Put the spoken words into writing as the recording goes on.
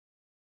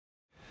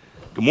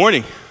Good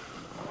morning.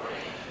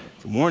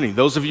 Good morning.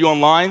 Those of you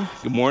online,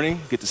 good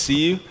morning. Good to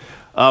see you.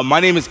 My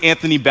name is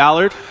Anthony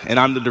Ballard, and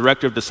I'm the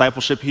director of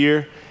discipleship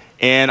here,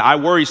 and I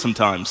worry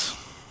sometimes.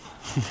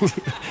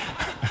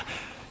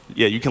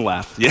 Yeah, you can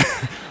laugh. Yeah,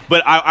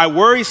 but I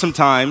worry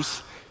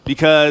sometimes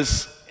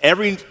because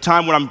every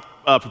time when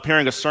I'm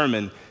preparing a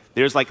sermon,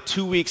 there's like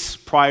 2 weeks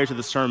prior to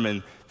the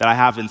sermon that I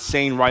have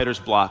insane writer's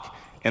block,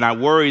 and I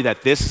worry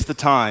that this is the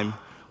time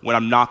when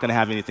I'm not going to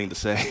have anything to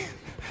say.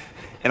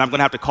 And I'm going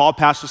to have to call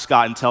Pastor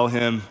Scott and tell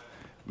him,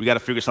 we got to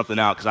figure something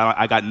out because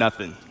I got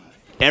nothing.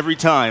 Every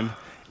time,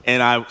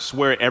 and I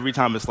swear every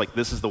time it's like,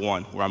 this is the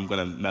one where I'm going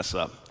to mess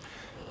up.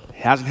 It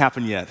hasn't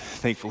happened yet,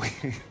 thankfully.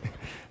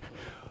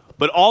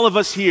 But all of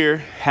us here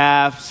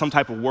have some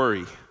type of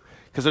worry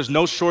because there's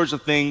no shortage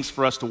of things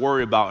for us to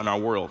worry about in our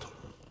world.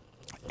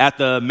 At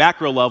the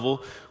macro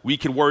level, we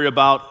could worry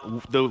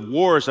about the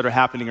wars that are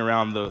happening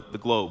around the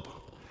globe.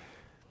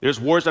 There's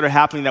wars that are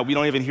happening that we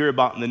don't even hear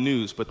about in the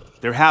news,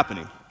 but they're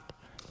happening.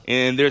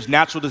 And there's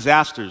natural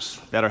disasters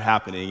that are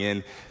happening.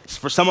 And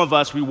for some of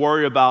us, we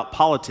worry about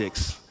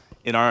politics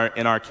in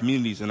our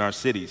communities, in our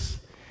cities.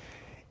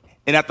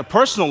 And at the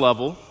personal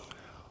level,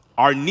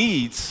 our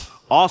needs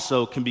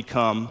also can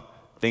become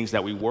things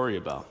that we worry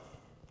about.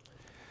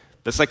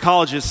 The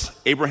psychologist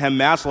Abraham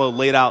Maslow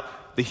laid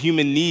out the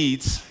human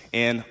needs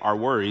and our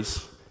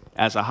worries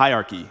as a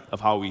hierarchy of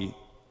how we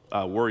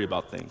worry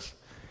about things.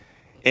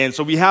 And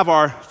so we have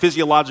our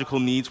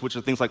physiological needs, which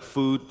are things like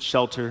food,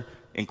 shelter,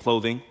 and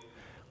clothing.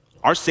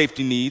 Our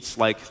safety needs,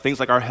 like things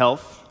like our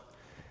health.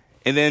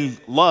 And then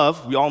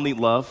love, we all need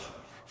love,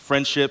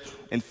 friendship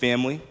and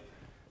family.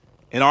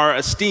 And our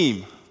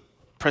esteem,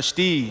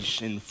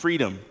 prestige and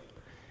freedom.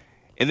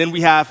 And then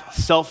we have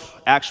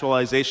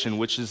self-actualization,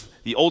 which is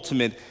the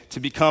ultimate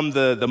to become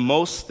the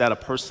most that a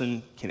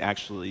person can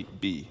actually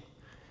be.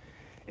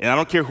 And I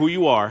don't care who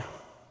you are,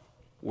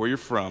 where you're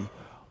from,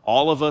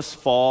 all of us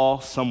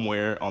fall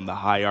somewhere on the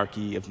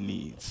hierarchy of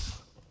needs.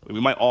 We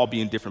might all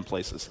be in different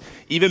places.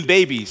 Even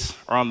babies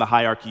are on the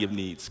hierarchy of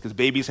needs because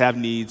babies have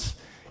needs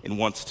and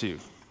wants too.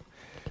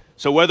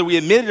 So whether we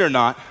admit it or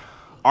not,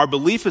 our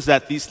belief is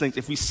that these things,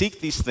 if we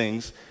seek these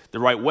things the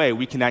right way,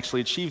 we can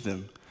actually achieve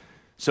them.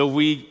 So if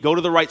we go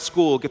to the right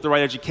school, get the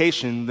right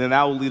education, then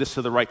that will lead us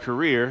to the right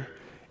career,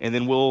 and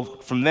then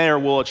from there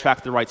we'll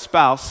attract the right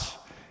spouse,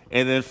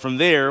 and then from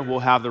there we'll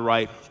have the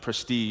right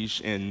prestige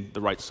and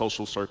the right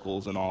social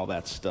circles and all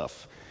that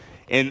stuff.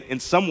 And in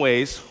some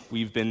ways,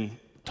 we've been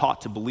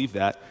taught to believe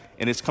that,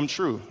 and it's come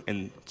true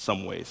in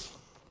some ways.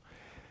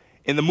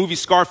 In the movie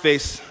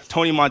Scarface,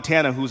 Tony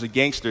Montana, who's a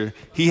gangster,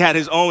 he had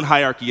his own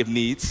hierarchy of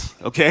needs,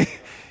 okay?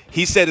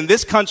 He said, in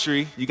this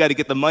country, you got to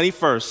get the money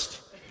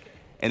first,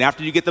 and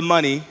after you get the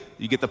money,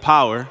 you get the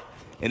power,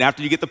 and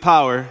after you get the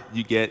power,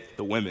 you get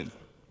the women.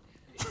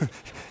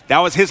 That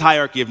was his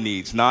hierarchy of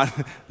needs, not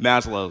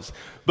Maslow's.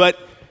 But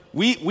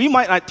we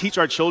might not teach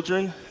our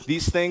children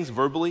these things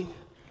verbally,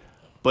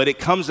 but it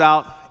comes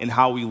out in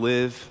how we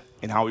live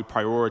and how we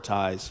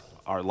prioritize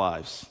our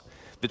lives.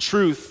 The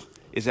truth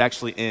is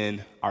actually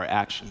in our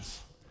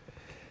actions.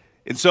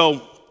 And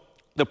so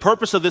the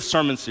purpose of this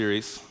sermon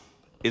series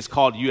is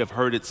called You Have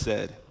Heard It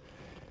Said,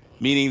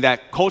 meaning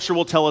that culture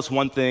will tell us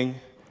one thing,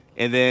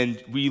 and then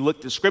we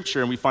look at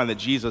Scripture and we find that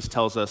Jesus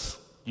tells us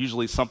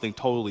usually something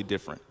totally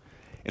different.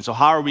 And so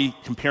how are we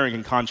comparing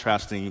and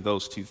contrasting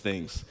those two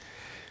things?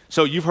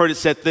 So you've heard it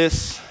said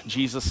this,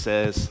 Jesus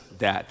says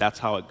that. That's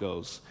how it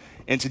goes.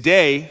 And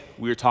today,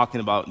 we are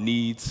talking about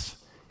needs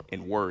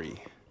and worry.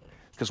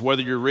 Because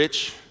whether you're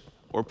rich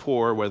or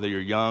poor, whether you're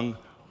young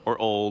or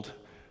old,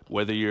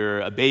 whether you're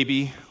a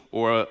baby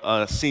or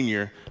a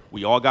senior,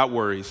 we all got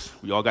worries.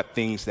 We all got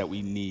things that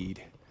we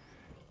need,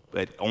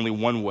 but only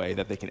one way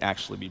that they can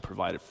actually be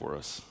provided for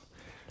us.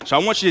 So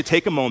I want you to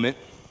take a moment,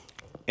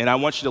 and I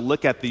want you to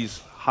look at these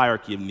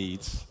hierarchy of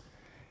needs,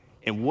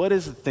 and what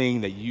is the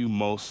thing that you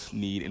most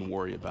need and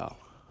worry about?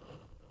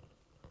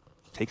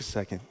 Take a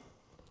second.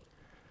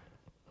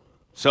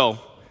 So,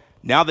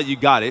 now that you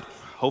got it,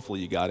 hopefully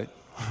you got it,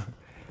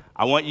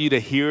 I want you to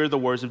hear the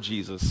words of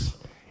Jesus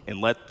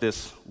and let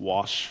this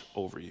wash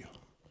over you.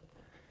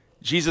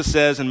 Jesus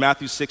says in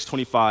Matthew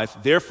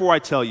 6:25, "Therefore I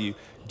tell you,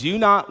 do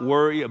not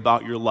worry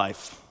about your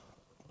life,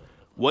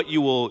 what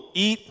you will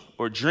eat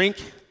or drink,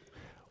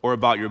 or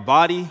about your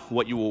body,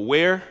 what you will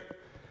wear.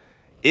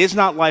 Is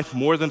not life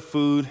more than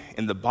food,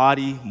 and the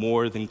body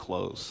more than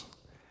clothes?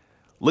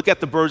 Look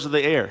at the birds of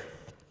the air.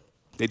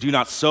 They do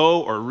not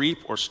sow or reap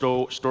or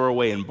store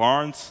away in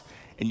barns,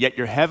 and yet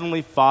your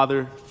heavenly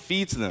Father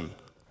feeds them.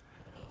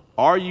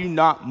 Are you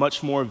not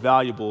much more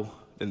valuable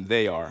than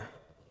they are?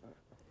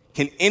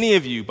 Can any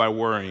of you, by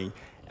worrying,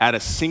 add a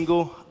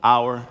single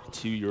hour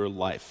to your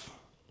life?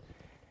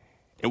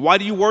 And why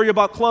do you worry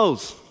about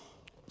clothes?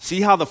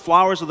 See how the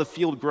flowers of the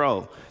field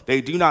grow.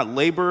 They do not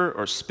labor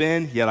or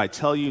spin, yet I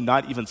tell you,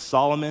 not even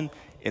Solomon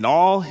in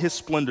all his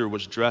splendor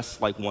was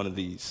dressed like one of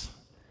these.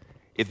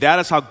 If that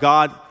is how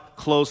God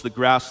clothes the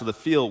grass of the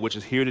field, which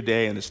is here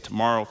today and is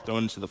tomorrow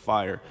thrown into the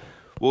fire,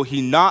 will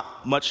he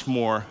not much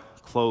more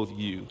clothe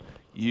you,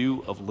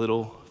 you of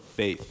little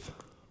faith?"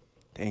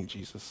 Dang,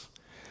 Jesus.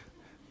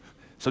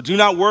 So do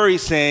not worry,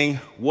 saying,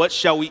 what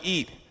shall we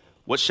eat?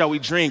 What shall we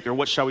drink? Or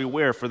what shall we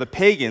wear? For the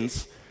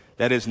pagans,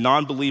 that is,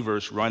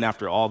 non-believers, run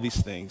after all these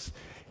things.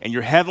 And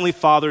your heavenly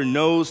Father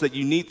knows that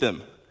you need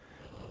them.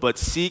 But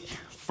seek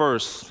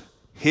first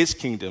his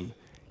kingdom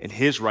and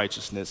his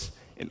righteousness,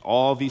 and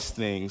all these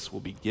things will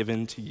be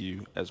given to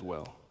you as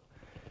well.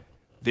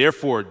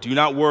 Therefore, do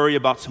not worry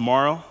about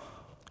tomorrow,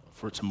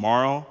 for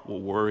tomorrow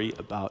will worry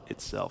about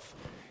itself.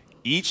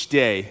 Each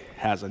day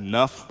has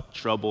enough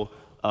trouble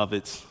of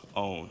its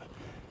own.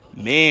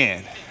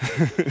 Man,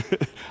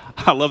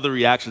 I love the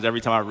reactions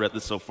every time I've read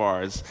this so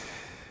far.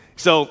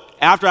 So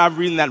after I've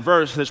read that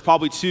verse, there's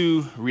probably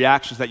two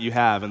reactions that you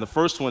have. And the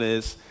first one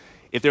is,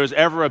 if there's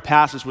ever a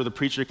passage where the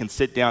preacher can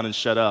sit down and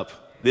shut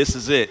up, this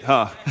is it,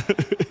 huh?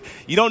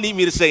 You don't need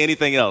me to say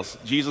anything else.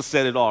 Jesus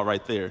said it all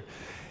right there.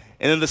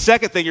 And then the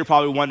second thing you're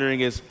probably wondering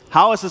is,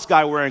 how is this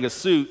guy wearing a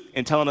suit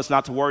and telling us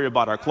not to worry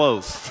about our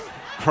clothes,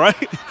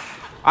 right?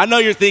 I know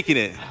you're thinking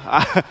it.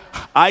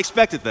 I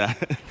expected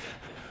that.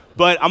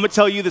 But I'm going to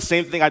tell you the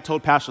same thing I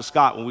told Pastor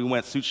Scott when we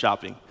went suit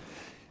shopping.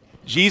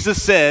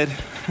 Jesus said,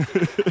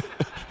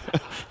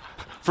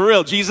 for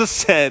real, Jesus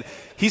said,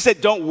 he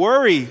said, don't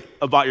worry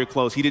about your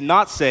clothes. He did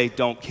not say,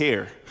 don't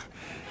care.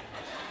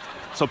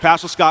 So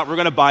Pastor Scott, we're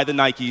going to buy the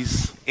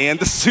Nikes and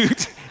the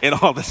suit and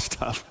all this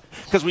stuff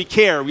because we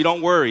care. We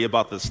don't worry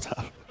about this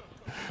stuff.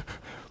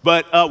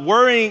 But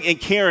worrying and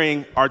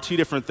caring are two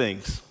different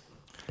things.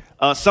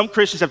 Some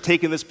Christians have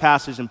taken this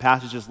passage and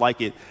passages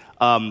like it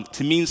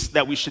to mean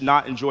that we should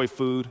not enjoy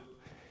food,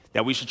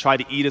 that we should try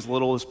to eat as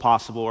little as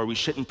possible, or we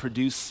shouldn't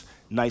produce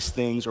nice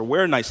things or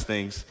wear nice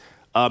things,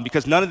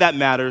 because none of that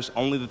matters,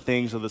 only the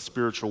things of the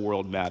spiritual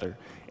world matter.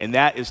 And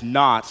that is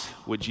not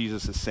what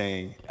Jesus is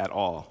saying at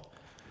all.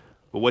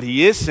 But what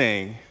he is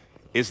saying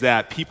is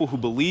that people who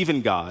believe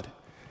in God,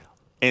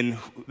 and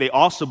they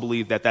also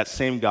believe that that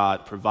same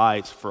God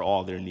provides for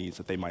all their needs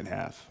that they might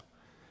have.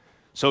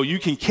 So you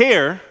can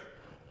care,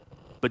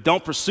 but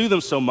don't pursue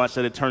them so much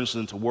that it turns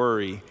into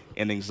worry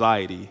and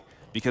anxiety,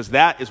 because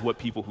that is what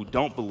people who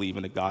don't believe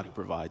in a God who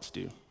provides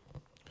do.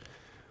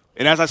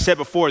 And as I said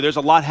before, there's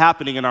a lot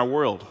happening in our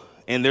world,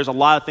 and there's a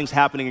lot of things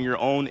happening in your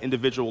own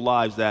individual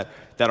lives that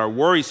are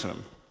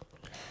worrisome.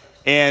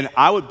 And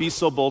I would be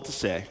so bold to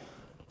say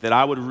that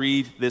I would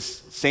read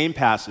this same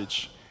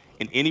passage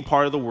in any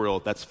part of the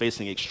world that's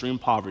facing extreme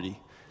poverty,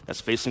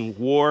 that's facing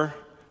war,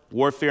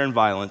 warfare, and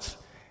violence,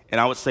 and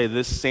I would say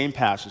this same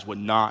passage would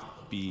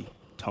not be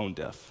tone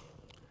deaf.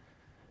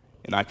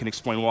 And I can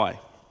explain why.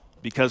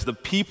 Because the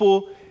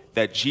people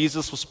that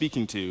Jesus was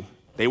speaking to,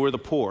 they were the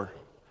poor,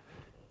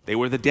 they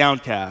were the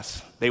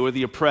downcast, they were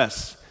the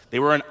oppressed, they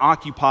were an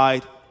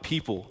occupied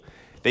people.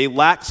 They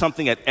lacked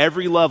something at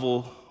every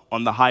level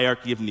on the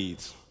hierarchy of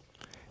needs.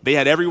 They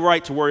had every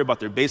right to worry about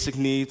their basic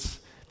needs,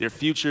 their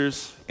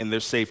futures, and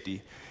their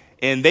safety.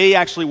 And they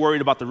actually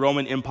worried about the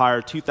Roman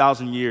Empire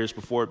 2,000 years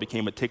before it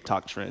became a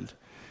TikTok trend.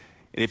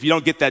 And if you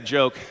don't get that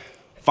joke,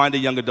 find a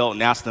young adult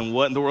and ask them,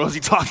 what in the world is he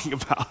talking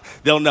about?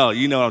 They'll know.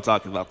 You know what I'm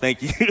talking about.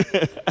 Thank you.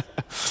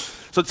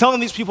 So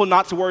telling these people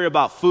not to worry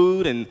about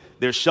food and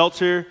their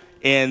shelter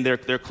and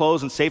their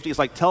clothes and safety is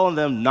like telling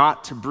them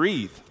not to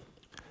breathe.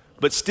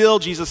 But still,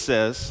 Jesus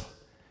says,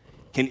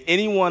 can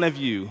any one of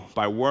you,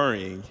 by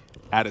worrying,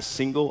 add a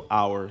single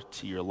hour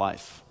to your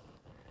life?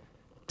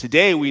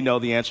 Today, we know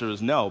the answer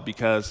is no,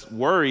 because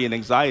worry and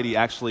anxiety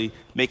actually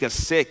make us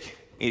sick,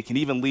 and it can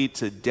even lead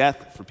to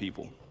death for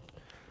people.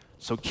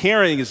 So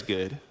caring is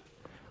good,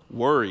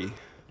 worry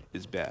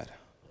is bad.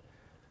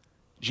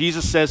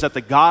 Jesus says that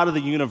the God of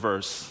the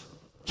universe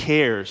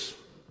cares,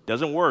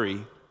 doesn't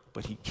worry,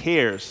 but he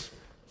cares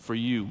for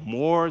you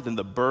more than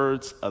the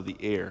birds of the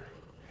air.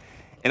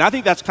 And I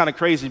think that's kind of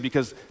crazy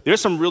because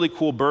there's some really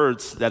cool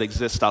birds that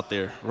exist out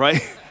there,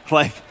 right?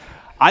 Like,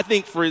 I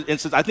think, for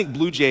instance, I think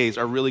blue jays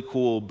are really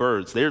cool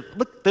birds. They're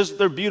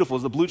beautiful.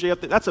 Is the blue jay up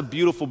there? That's a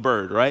beautiful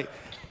bird, right?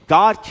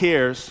 God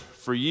cares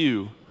for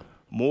you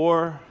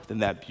more than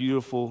that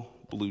beautiful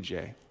blue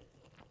jay.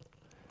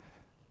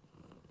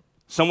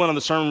 Someone on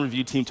the sermon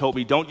review team told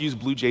me, don't use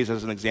blue jays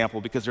as an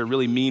example because they're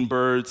really mean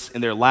birds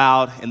and they're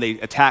loud and they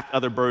attack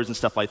other birds and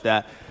stuff like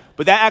that.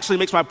 But that actually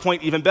makes my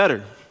point even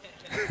better.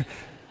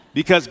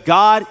 Because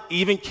God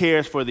even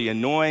cares for the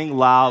annoying,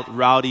 loud,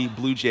 rowdy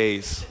blue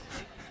jays.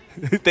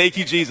 Thank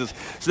you, Jesus.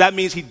 So that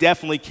means he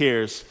definitely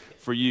cares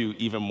for you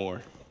even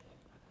more.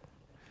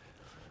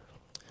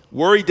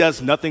 Worry does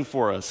nothing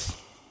for us.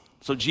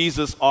 So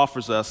Jesus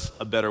offers us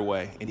a better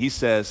way. And he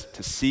says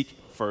to seek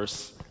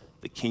first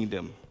the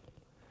kingdom.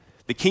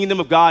 The kingdom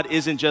of God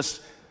isn't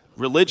just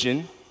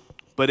religion,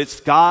 but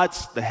it's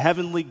the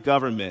heavenly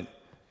government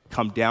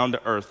come down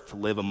to earth to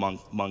live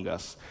among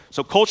us.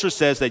 So culture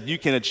says that you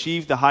can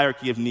achieve the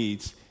hierarchy of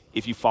needs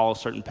if you follow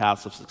certain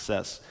paths of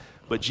success.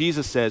 But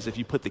Jesus says if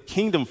you put the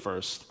kingdom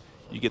first,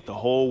 you get the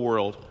whole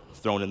world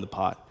thrown in the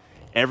pot.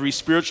 Every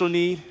spiritual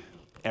need,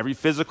 every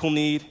physical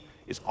need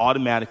is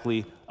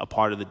automatically a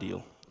part of the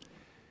deal.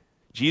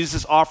 Jesus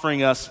is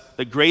offering us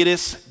the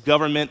greatest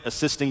government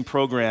assisting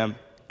program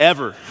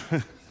ever.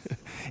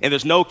 And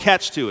there's no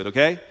catch to it,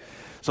 okay?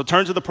 So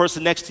turn to the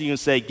person next to you and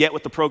say, get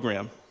with the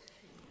program.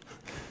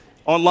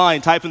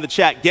 online, type in the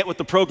chat, get with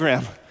the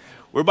program.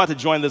 We're about to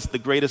join the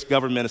greatest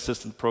government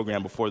assistance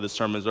program before this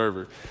sermon is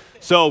over.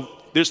 So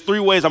there's 3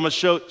 ways I'm going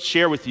to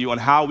share with you on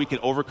how we can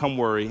overcome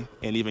worry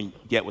and even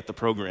get with the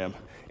program.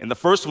 And the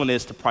first one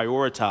is to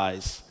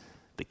prioritize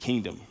the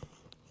kingdom.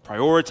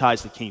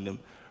 Prioritize the kingdom.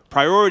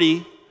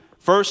 Priority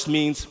first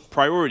means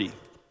priority.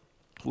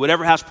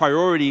 Whatever has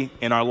priority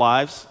in our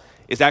lives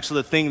is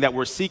actually the thing that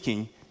we're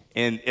seeking,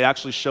 and it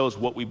actually shows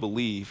what we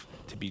believe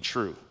to be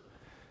true.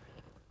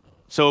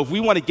 So if we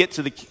want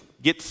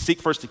to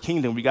seek first the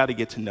kingdom, we got to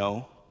get to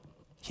know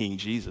King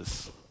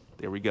Jesus.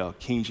 There we go,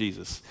 King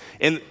Jesus.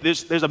 And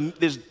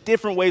there's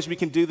different ways we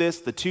can do this.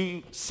 The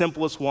 2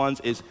 simplest ones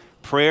is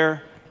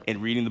prayer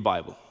and reading the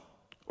Bible,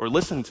 or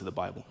listening to the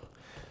Bible.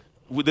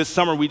 This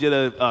summer, we did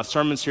a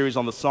sermon series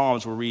on the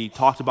Psalms where we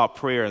talked about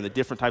prayer and the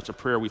different types of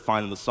prayer we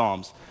find in the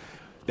Psalms.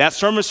 That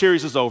sermon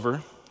series is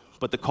over,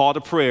 but the call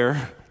to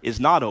prayer is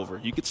not over.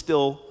 You could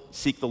still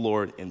seek the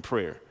Lord in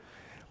prayer.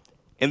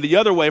 And the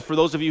other way, for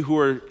those of you who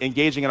are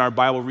engaging in our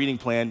Bible reading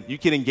plan, you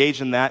can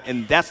engage in that,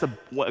 and that's a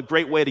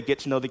great way to get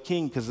to know the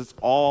King, because it's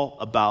all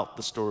about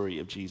the story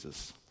of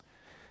Jesus.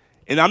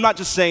 And I'm not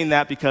just saying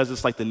that because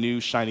it's like the new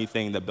shiny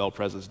thing that Bell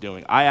Press is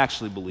doing. I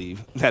actually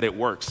believe that it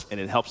works, and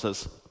it helps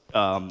us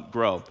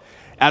grow.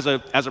 As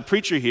a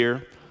preacher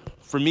here,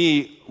 for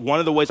me, one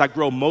of the ways I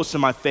grow most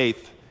in my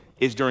faith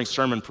is during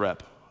sermon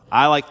prep.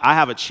 I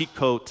have a cheat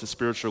code to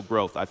spiritual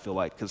growth, I feel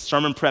like, because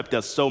sermon prep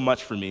does so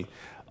much for me.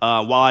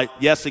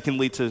 Yes, it can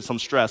lead to some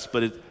stress,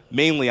 but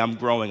mainly I'm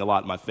growing a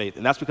lot in my faith.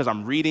 And that's because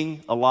I'm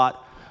reading a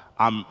lot.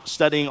 I'm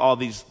studying all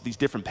these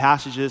different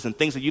passages and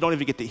things that you don't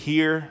even get to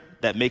hear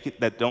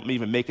that don't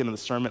even make it in the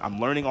sermon. I'm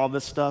learning all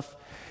this stuff.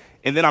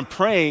 And then I'm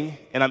praying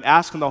and I'm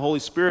asking the Holy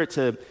Spirit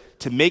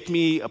to make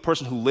me a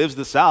person who lives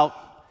this out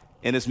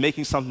and is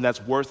making something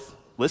that's worth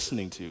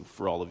listening to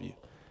for all of you.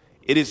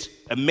 It is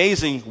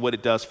amazing what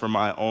it does for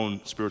my own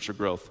spiritual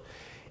growth.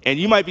 And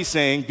you might be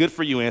saying, good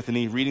for you,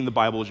 Anthony, reading the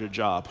Bible is your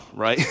job,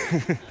 right?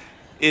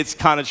 It's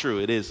kind of true.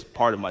 It is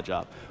part of my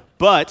job.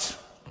 But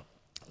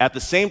at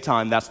the same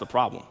time, that's the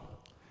problem.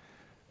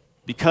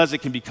 Because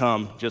it can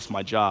become just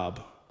my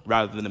job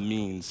rather than a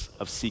means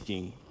of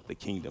seeking the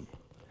kingdom.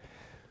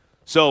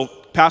 So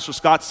Pastor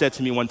Scott said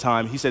to me one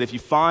time, he said, if you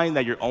find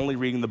that you're only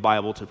reading the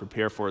Bible to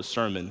prepare for a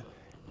sermon,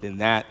 then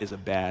that is a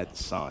bad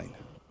sign.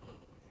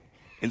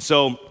 And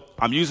so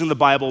I'm using the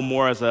Bible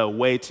more as a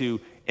way to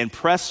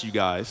impress you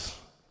guys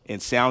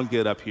and sound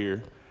good up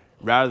here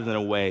rather than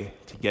a way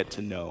to get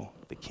to know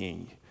the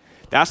King.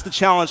 That's the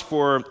challenge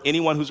for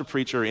anyone who's a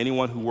preacher or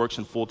anyone who works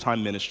in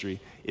full-time ministry.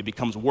 It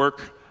becomes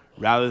work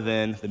rather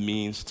than the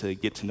means to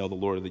get to know the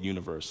Lord of the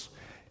universe.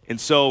 And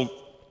so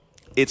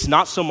it's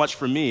not so much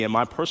for me in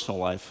my personal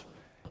life.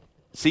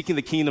 Seeking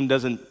the kingdom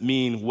doesn't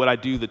mean what I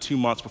do the 2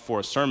 months before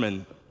a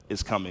sermon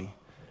is coming,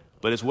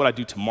 but it's what I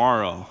do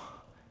tomorrow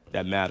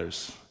that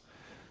matters.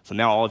 So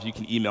now all of you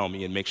can email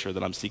me and make sure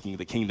that I'm seeking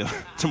the kingdom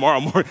tomorrow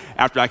morning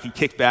after I can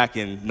kick back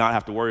and not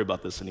have to worry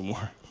about this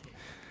anymore.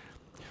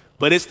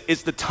 But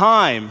it's the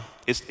time,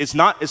 it's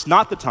not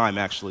the time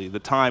actually, the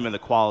time and the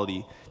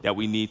quality that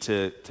we need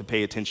to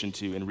pay attention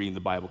to in reading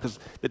the Bible. Because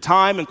the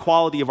time and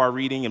quality of our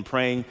reading and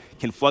praying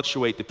can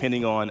fluctuate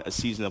depending on a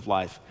season of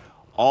life.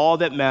 All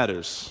that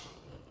matters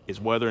is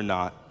whether or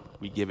not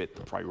we give it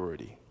the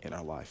priority in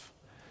our life.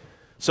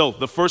 So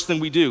the first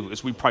thing we do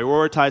is we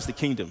prioritize the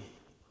kingdom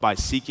by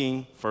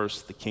seeking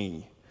first the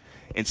King.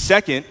 And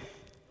second,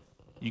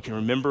 you can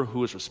remember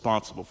who is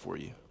responsible for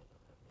you.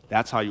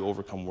 That's how you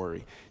overcome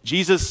worry.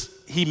 Jesus,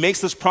 he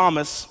makes this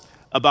promise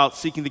about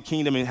seeking the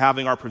kingdom and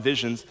having our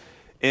provisions.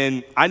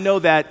 And I know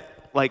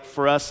that, like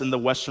for us in the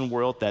Western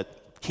world, that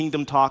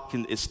kingdom talk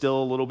is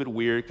still a little bit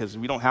weird because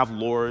we don't have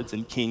lords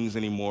and kings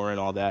anymore and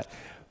all that.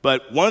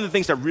 But one of the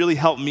things that really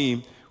helped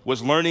me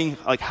was learning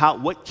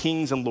what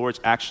kings and lords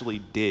actually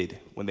did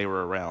when they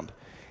were around.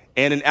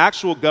 And in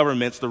actual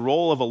governments, the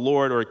role of a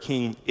lord or a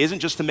king isn't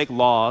just to make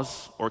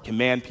laws or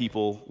command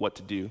people what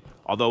to do,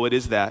 although it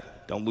is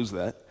that, don't lose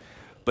that.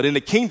 But in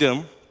the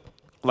kingdom,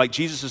 like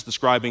Jesus is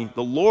describing,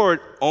 the Lord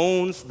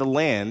owns the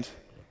land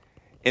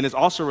and is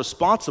also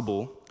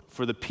responsible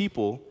for the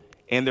people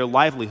and their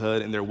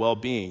livelihood and their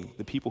well-being,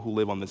 the people who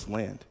live on this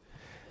land.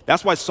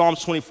 That's why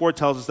Psalms 24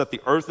 tells us that the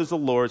earth is the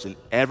Lord's and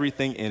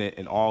everything in it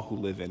and all who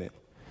live in it.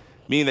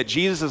 Meaning that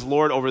Jesus is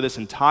Lord over this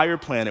entire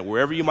planet.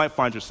 Wherever you might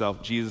find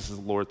yourself, Jesus is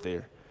Lord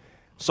there.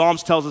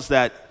 Psalms tells us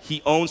that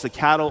he owns the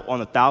cattle on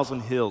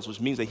 1,000 hills, which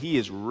means that he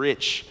is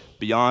rich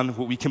beyond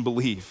what we can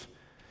believe.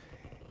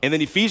 And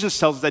then Ephesians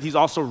tells us that he's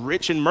also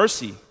rich in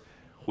mercy,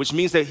 which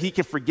means that he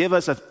can forgive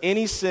us of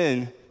any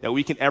sin that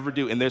we can ever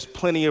do, and there's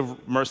plenty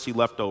of mercy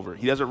left over.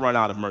 He doesn't run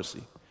out of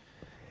mercy.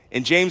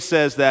 And James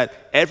says that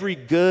every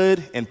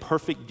good and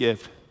perfect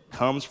gift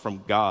comes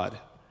from God.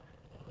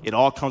 It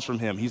all comes from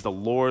him. He's the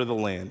Lord of the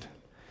land.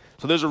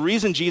 So there's a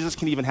reason Jesus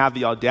can even have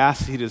the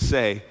audacity to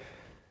say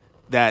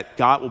that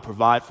God will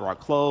provide for our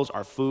clothes,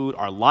 our food,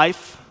 our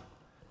life,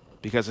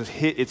 because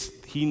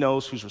he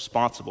knows who's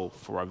responsible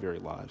for our very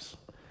lives.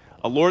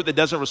 A Lord that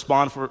doesn't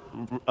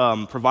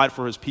provide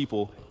for his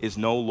people is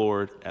no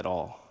Lord at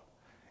all.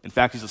 In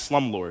fact, he's a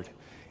slumlord.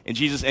 And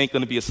Jesus ain't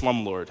going to be a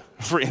slumlord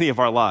for any of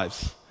our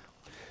lives.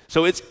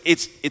 So it's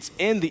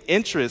in the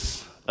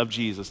interest of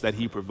Jesus that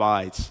he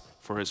provides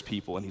for his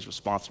people, and he's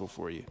responsible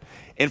for you.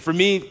 And for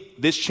me,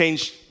 this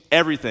changed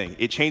everything.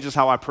 It changes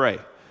how I pray.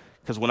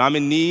 Because when I'm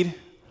in need,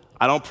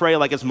 I don't pray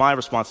like it's my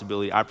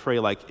responsibility. I pray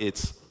like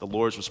it's the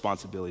Lord's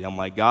responsibility. I'm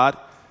like, God,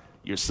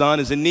 your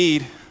son is in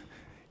need.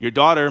 Your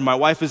daughter, my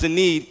wife, is in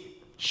need.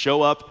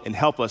 Show up and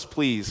help us,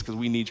 please, because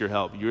we need your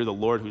help. You're the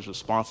Lord who's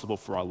responsible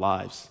for our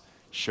lives.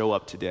 Show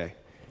up today.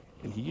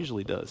 And he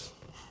usually does.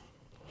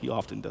 He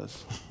often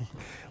does.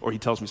 Or he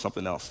tells me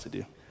something else to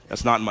do.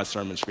 That's not in my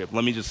sermon script.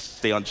 Let me just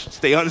stay on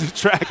the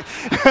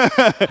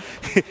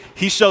track.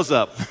 He shows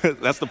up.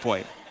 That's the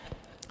point.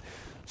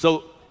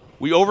 So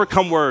we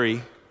overcome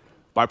worry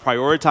by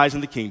prioritizing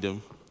the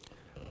kingdom,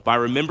 by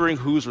remembering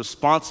who's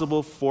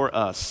responsible for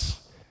us,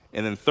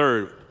 and then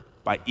third,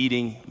 by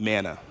eating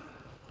manna.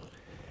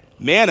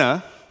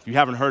 Manna, if you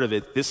haven't heard of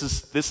it, this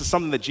is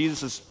something that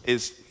Jesus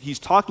he's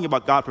talking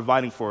about God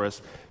providing for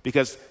us,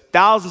 because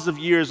thousands of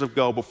years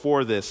ago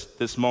before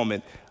this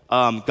moment,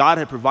 God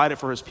had provided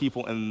for his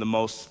people in the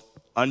most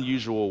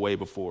unusual way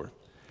before.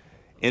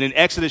 And in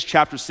Exodus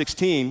chapter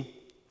 16,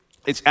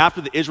 it's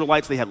after the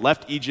Israelites, they had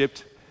left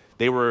Egypt,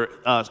 they were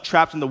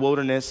trapped in the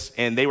wilderness,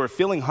 and they were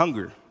feeling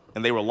hunger,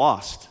 and they were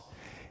lost.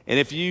 And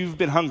if you've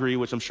been hungry,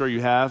 which I'm sure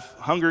you have,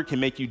 hunger can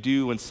make you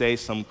do and say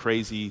some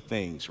crazy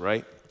things,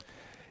 right?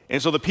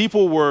 And so the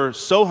people were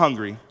so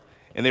hungry,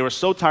 and they were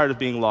so tired of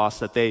being lost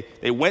that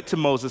they went to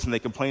Moses and they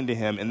complained to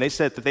him, and they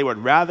said that they would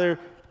rather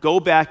go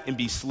back and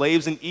be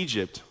slaves in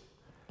Egypt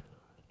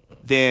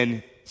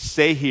than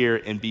stay here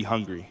and be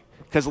hungry.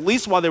 Because at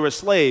least while they were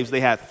slaves,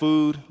 they had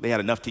food, they had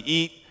enough to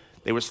eat.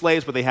 They were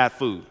slaves, but they had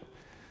food.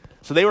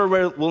 So they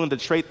were willing to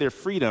trade their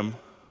freedom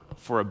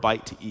for a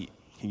bite to eat.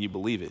 Can you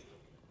believe it?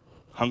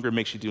 Hunger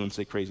makes you do and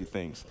say crazy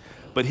things.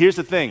 But here's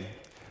the thing.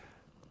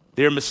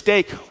 Their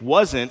mistake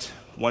wasn't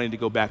wanting to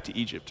go back to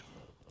Egypt.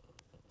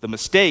 The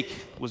mistake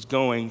was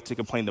going to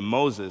complain to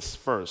Moses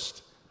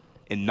first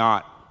and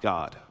not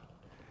God.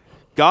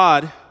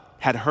 God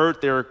had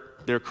heard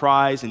their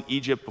cries in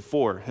Egypt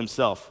before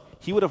himself.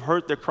 He would have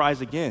heard their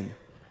cries again.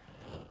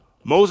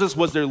 Moses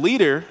was their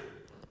leader,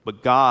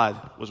 but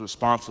God was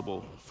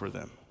responsible for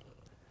them.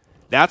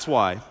 That's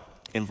why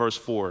in verse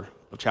 4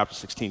 of chapter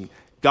 16,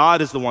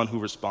 God is the one who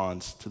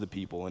responds to the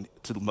people and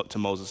to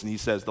Moses. And he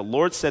says, the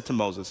Lord said to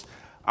Moses,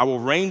 I will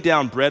rain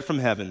down bread from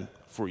heaven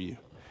for you.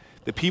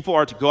 The people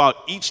are to go out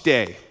each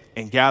day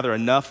and gather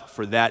enough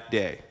for that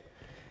day.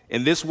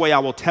 In this way I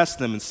will test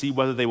them and see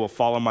whether they will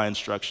follow my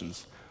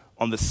instructions.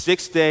 On the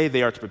sixth day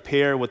they are to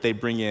prepare what they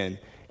bring in,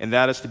 and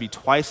that is to be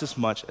twice as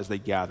much as they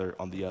gather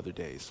on the other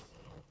days.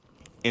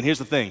 And here's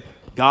the thing.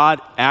 God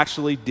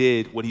actually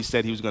did what he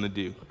said he was going to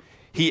do.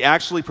 He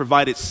actually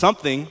provided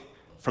something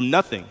from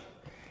nothing.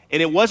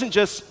 And it wasn't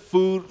just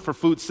food for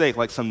food's sake,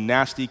 like some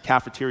nasty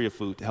cafeteria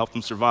food to help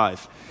them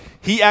survive.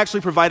 He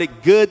actually provided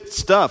good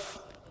stuff.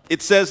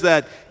 It says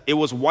that it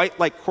was white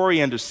like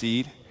coriander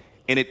seed,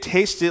 and it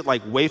tasted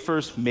like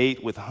wafers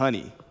made with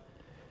honey.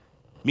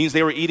 It means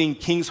they were eating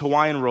King's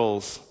Hawaiian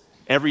rolls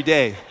every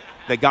day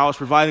that God was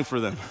providing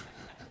for them.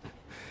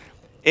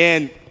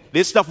 And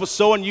this stuff was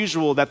so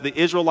unusual that the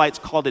Israelites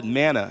called it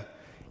manna.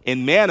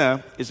 And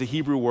manna is a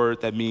Hebrew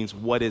word that means,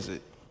 what is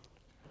it?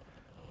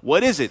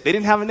 What is it? They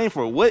didn't have a name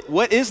for it.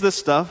 What is this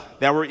stuff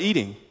that we're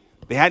eating?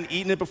 They hadn't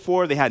eaten it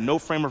before. They had no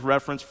frame of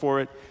reference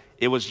for it.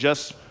 It was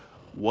just,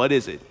 what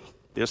is it?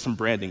 There's some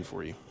branding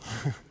for you.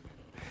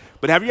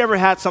 But have you ever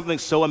had something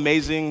so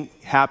amazing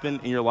happen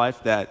in your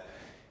life that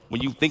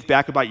when you think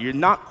back about it, you're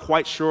not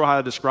quite sure how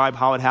to describe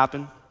how it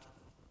happened?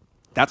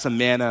 That's a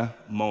manna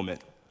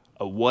moment,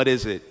 a what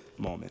is it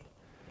moment.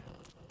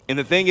 And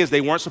the thing is,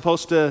 they weren't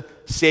supposed to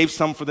save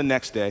some for the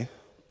next day.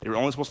 They were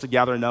only supposed to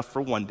gather enough for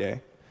one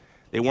day.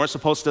 They weren't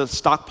supposed to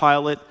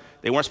stockpile it.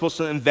 They weren't supposed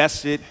to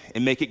invest it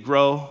and make it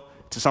grow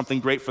to something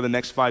great for the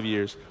next 5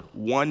 years.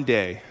 One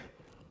day,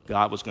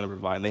 God was going to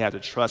provide, and they had to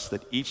trust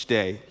that each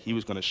day he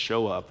was going to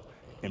show up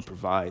and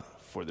provide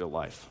for their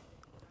life.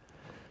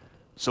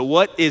 So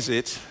what is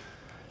it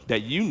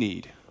that you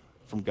need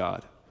from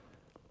God?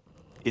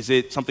 Is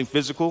it something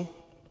physical?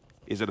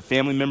 Is it a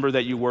family member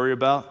that you worry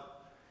about?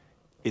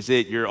 Is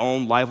it your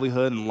own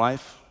livelihood in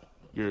life?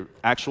 Your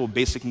actual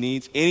basic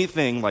needs?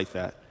 Anything like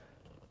that,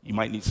 you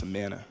might need some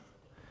manna.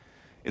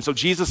 And so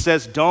Jesus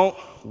says, don't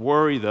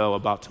worry, though,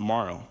 about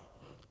tomorrow,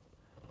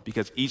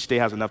 because each day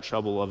has enough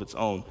trouble of its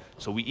own.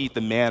 So we eat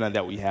the manna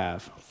that we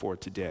have for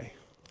today.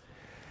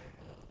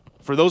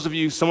 For those of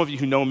you, some of you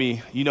who know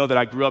me, you know that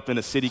I grew up in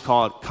a city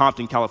called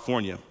Compton,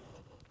 California.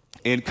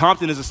 And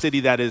Compton is a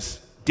city that is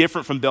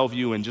different from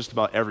Bellevue in just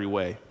about every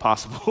way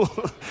possible.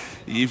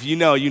 If you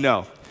know, you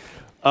know.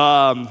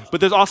 But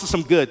there's also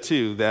some good,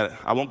 too, that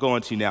I won't go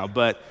into now.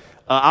 But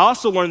I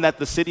also learned that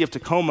the city of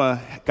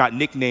Tacoma got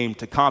nicknamed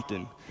to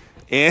Compton.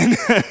 And,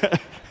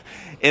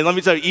 and let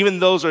me tell you, even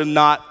those are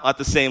not at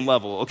the same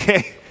level,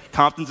 okay?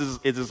 Compton is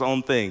its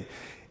own thing.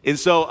 And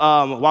so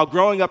while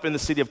growing up in the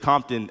city of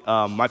Compton,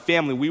 my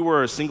family, we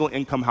were a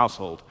single-income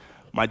household.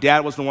 My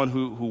dad was the one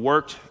who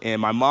worked,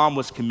 and my mom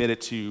was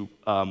committed to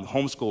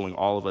homeschooling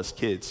all of us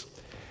kids.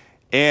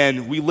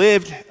 And we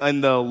lived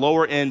in the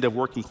lower end of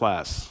working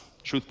class,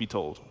 truth be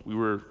told. We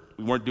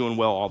weren't doing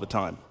well all the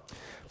time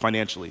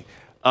financially.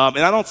 And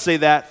I don't say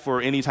that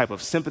for any type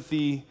of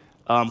sympathy,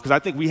 because I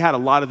think we had a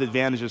lot of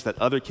advantages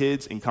that other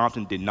kids in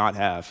Compton did not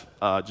have,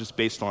 just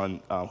based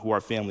on who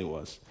our family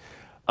was.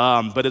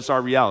 But it's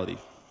our reality.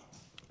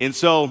 And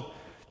so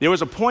there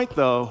was a point,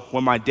 though,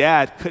 when my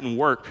dad couldn't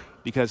work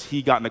because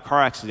he got in a car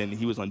accident and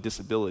he was on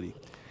disability.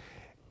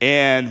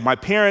 And my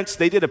parents,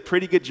 they did a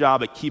pretty good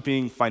job at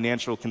keeping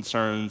financial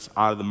concerns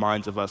out of the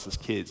minds of us as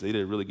kids. They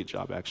did a really good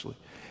job, actually.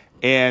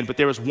 But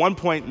there was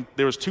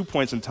 2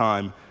 points in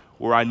time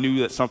where I knew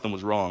that something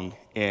was wrong,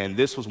 and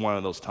this was one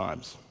of those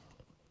times.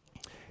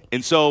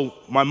 And so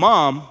my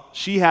mom,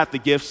 she had the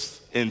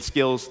gifts and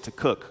skills to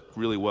cook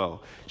really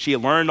well. She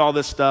had learned all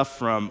this stuff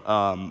from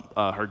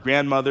her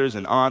grandmothers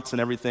and aunts and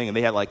everything, and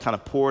they had kind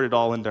of poured it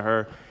all into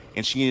her,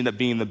 and she ended up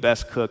being the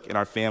best cook in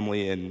our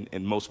family and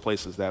in most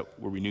places where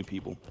we knew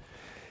people.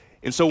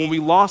 And so when we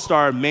lost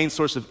our main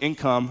source of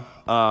income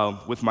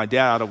with my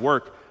dad out of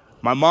work,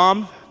 my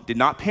mom did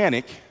not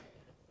panic,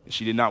 and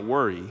she did not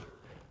worry,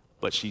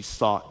 but she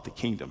sought the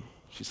kingdom.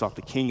 She sought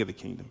the king of the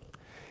kingdom.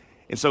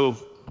 And so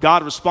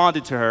God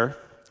responded to her,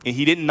 and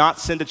he did not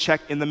send a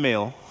check in the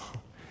mail,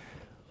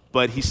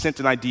 but he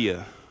sent an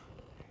idea.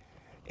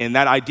 And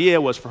that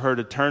idea was for her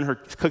to turn her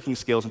cooking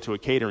skills into a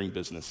catering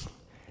business.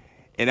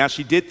 And as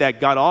she did that,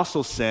 God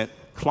also sent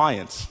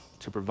clients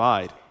to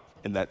provide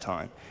in that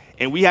time.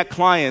 And she had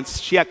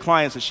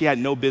clients that she had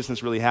no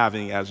business really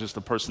having as just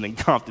a person in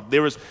Compton.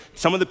 There was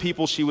some of the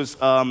people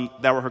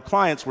that were her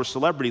clients were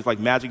celebrities like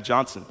Magic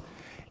Johnson.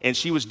 And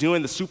she was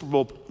doing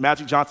the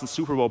Magic Johnson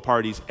Super Bowl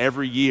parties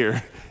every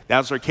year. That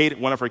was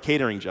one of her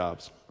catering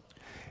jobs.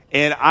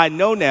 And I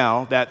know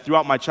now that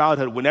throughout my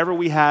childhood, whenever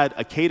we had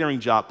a catering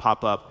job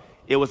pop up,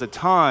 it was a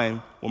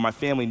time when my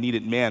family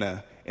needed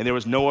manna, and there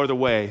was no other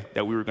way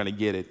that we were going to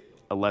get it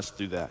unless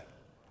through that.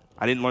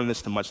 I didn't learn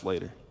this till much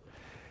later.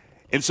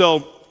 And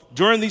so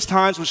during these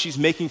times when she's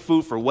making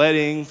food for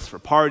weddings, for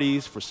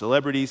parties, for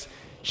celebrities,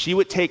 she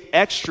would take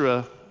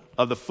extra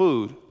of the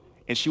food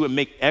and she would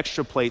make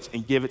extra plates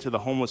and give it to the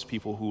homeless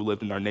people who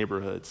lived in our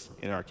neighborhoods,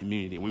 in our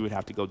community. We would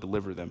have to go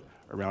deliver them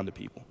around to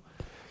people.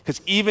 Because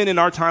even in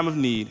our time of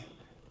need,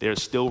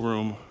 there's still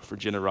room for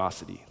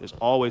generosity. There's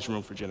always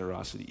room for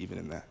generosity, even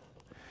in that.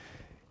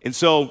 And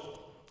so,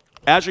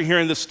 as you're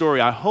hearing this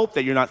story, I hope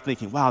that you're not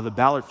thinking, wow, the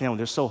Ballard family,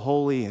 they're so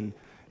holy and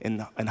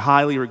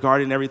highly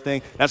regarded and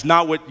everything. That's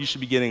not what you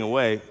should be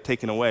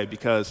taken away,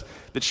 because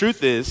the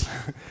truth is,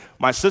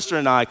 my sister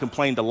and I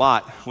complained a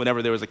lot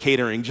whenever there was a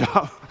catering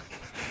job.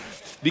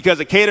 Because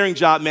a catering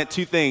job meant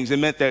two things. It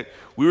meant that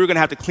we were going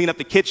to have to clean up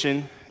the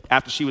kitchen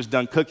after she was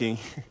done cooking,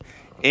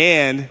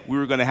 and we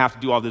were going to have to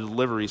do all the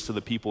deliveries to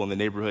the people in the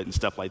neighborhood and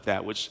stuff like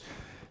that, which,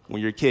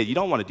 when you're a kid, you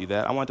don't want to do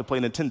that. I wanted to play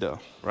Nintendo,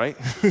 right?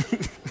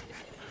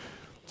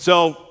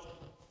 So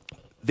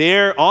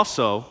there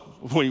also,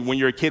 when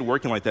you're a kid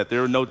working like that,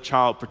 there are no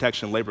child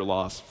protection labor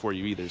laws for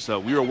you either. So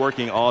we were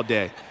working all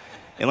day.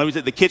 And let me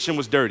say, the kitchen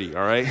was dirty,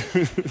 all right?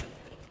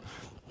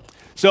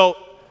 So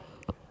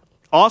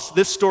also,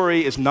 this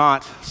story is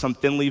not some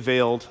thinly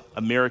veiled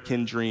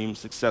American dream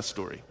success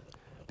story,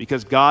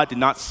 because God did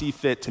not see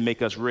fit to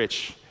make us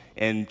rich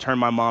and turn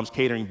my mom's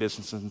catering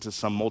business into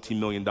some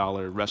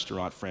multi-million-dollar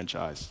restaurant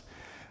franchise.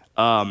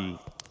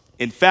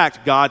 In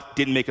fact, God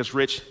didn't make us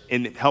rich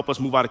and help us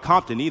move out of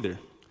Compton either.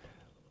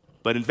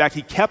 But in fact,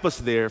 he kept us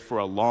there for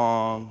a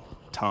long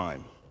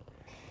time.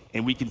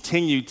 And we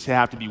continue to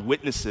have to be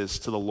witnesses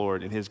to the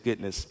Lord and his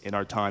goodness in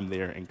our time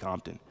there in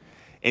Compton.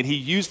 And he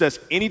used us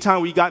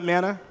anytime we got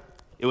manna.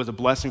 It was a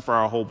blessing for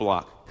our whole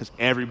block, because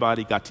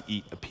everybody got to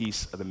eat a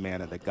piece of the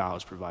manna that God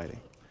was providing.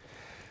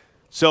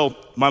 So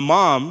my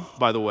mom,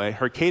 by the way,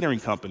 her catering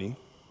company,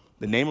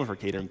 the name of her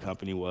catering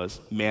company was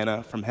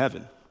Manna from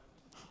Heaven.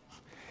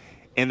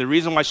 And the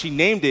reason why she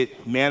named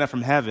it Manna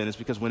from Heaven is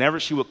because whenever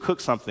she would cook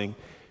something,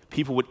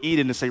 people would eat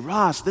it and say,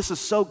 "Ross, this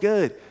is so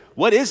good.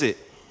 What is it?"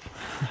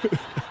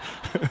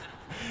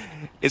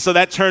 And so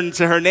that turned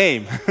into her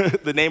name,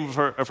 the name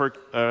of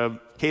her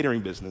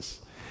catering business.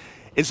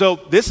 And so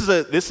this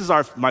is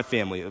my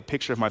family, a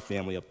picture of my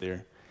family up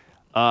there,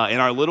 in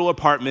our little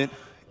apartment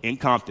in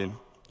Compton.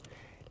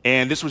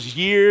 And this was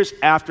years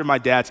after my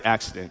dad's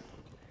accident.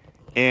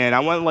 And I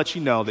want to let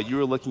you know that you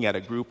were looking at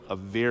a group of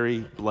very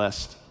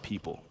blessed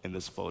people in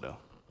this photo.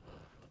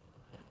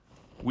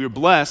 We were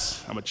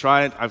blessed. I'm going to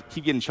try it. I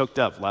keep getting choked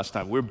up last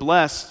time. We were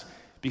blessed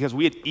because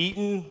we had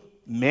eaten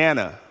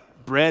manna,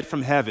 bread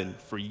from heaven,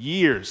 for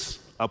years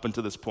up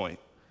until this point.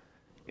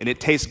 And it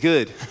tastes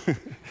good.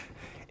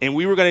 And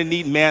we were going to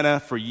need manna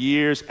for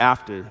years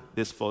after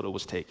this photo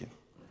was taken.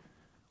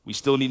 We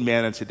still need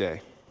manna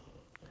today.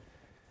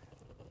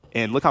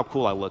 And look how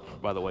cool I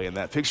look, by the way, in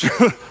that picture.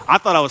 I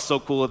thought I was so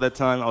cool at that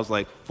time. I was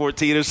like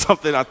 14 or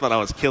something. I thought I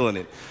was killing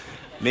it.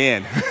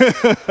 Man.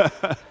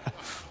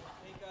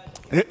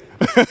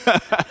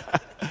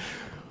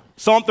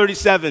 Psalm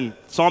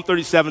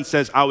 37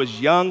 says, "I was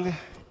young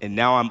and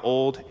now I'm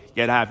old,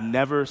 Yet I have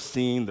never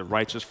seen the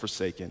righteous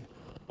forsaken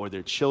or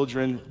their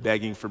children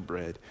begging for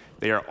bread.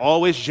 They are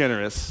always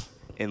generous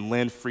and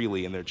lend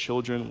freely, and their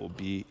children will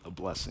be a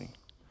blessing.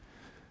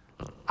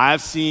 I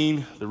have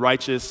seen the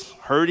righteous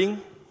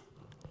hurting.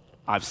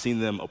 I've seen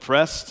them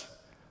oppressed.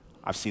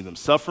 I've seen them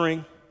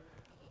suffering,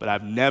 but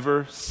I've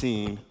never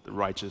seen the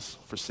righteous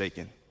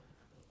forsaken.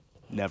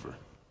 Never.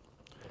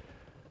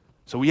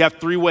 So we have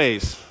 3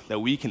 ways that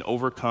we can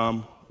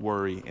overcome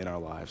worry in our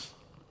lives.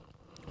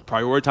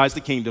 Prioritize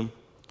the kingdom,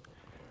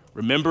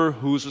 remember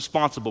who's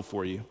responsible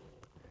for you,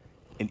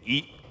 and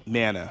eat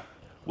manna.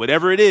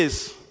 Whatever it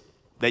is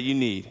that you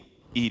need,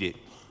 eat it.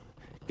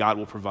 God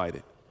will provide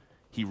it.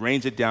 He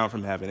rains it down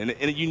from heaven.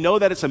 And you know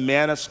that it's a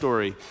manna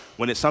story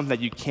when it's something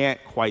that you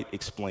can't quite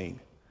explain.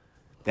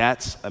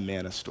 That's a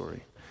manna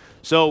story.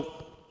 So,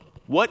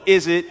 what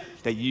is it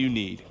that you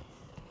need?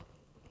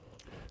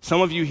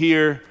 Some of you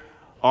here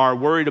are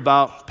worried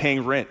about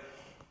paying rent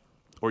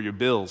or your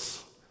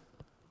bills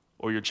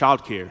or your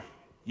childcare.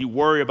 You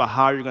worry about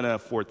how you're going to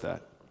afford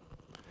that.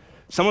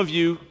 Some of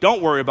you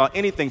don't worry about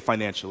anything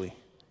financially.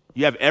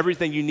 You have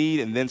everything you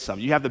need and then some.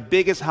 You have the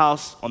biggest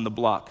house on the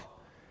block.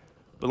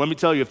 But let me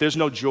tell you, if there's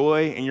no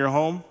joy in your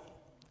home,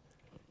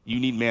 you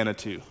need manna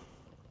too.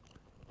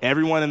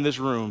 Everyone in this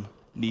room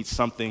needs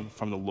something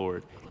from the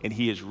Lord, and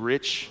He is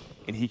rich,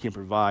 and He can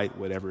provide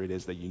whatever it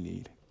is that you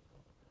need.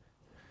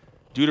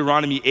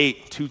 Deuteronomy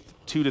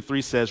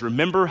 8:2-3 says,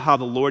 "Remember how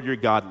the Lord your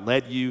God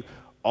led you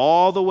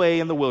all the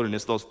way in the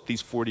wilderness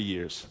these 40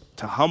 years,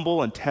 to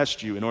humble and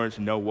test you in order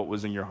to know what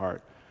was in your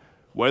heart.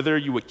 Whether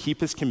you would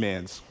keep His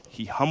commands,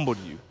 He humbled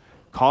you,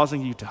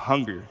 causing you to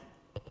hunger,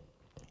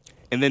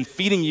 and then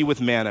feeding you with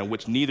manna,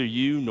 which neither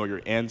you nor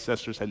your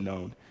ancestors had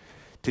known,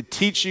 to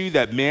teach you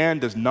that man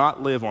does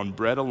not live on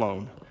bread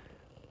alone,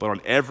 but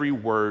on every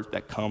word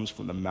that comes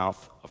from the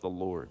mouth of the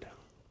Lord."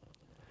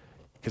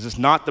 Because it's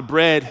not the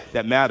bread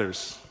that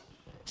matters.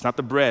 It's not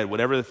the bread,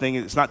 whatever the thing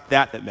is, it's not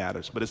that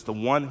matters, but it's the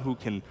one who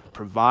can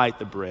provide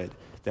the bread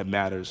that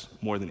matters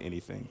more than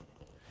anything.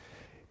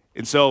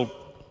 And so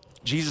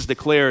Jesus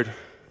declared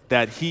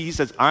that He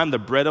says, "I'm the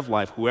bread of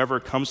life. Whoever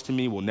comes to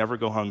me will never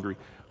go hungry.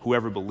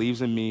 Whoever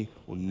believes in me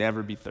will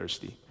never be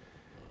thirsty."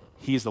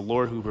 He is the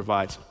Lord who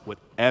provides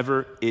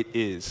whatever it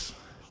is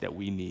that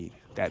we need,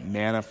 that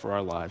manna for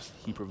our lives.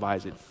 He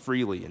provides it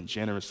freely and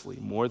generously,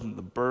 more than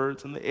the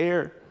birds in the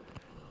air.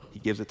 He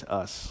gives it to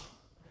us.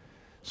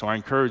 So I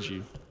encourage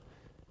you,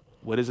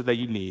 what is it that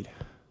you need?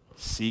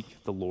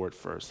 Seek the Lord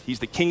first. He's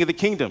the King of the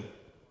kingdom,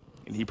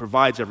 and He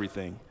provides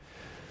everything.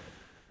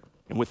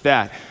 And with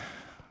that,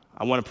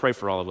 I want to pray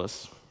for all of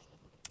us.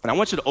 And I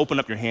want you to open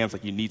up your hands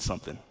like you need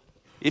something.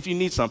 If you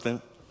need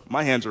something,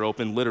 my hands are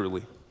open,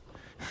 literally.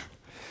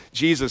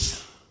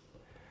 Jesus,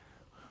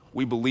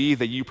 we believe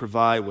that You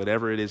provide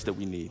whatever it is that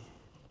we need.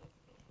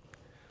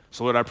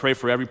 So Lord, I pray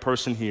for every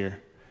person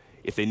here,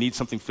 if they need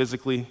something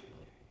physically,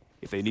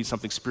 if they need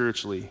something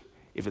spiritually,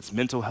 if it's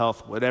mental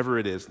health, whatever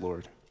it is,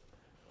 Lord,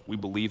 we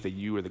believe that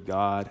You are the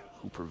God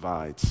who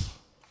provides.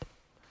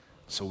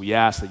 So we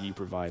ask that You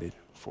provide it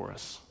for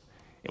us.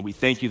 And we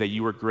thank You that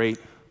You are great,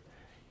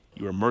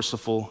 You are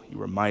merciful,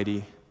 You are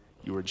mighty,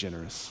 You are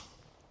generous.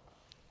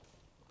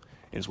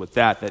 And it's with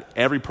that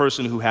every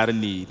person who had a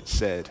need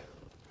said,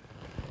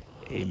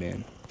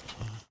 amen.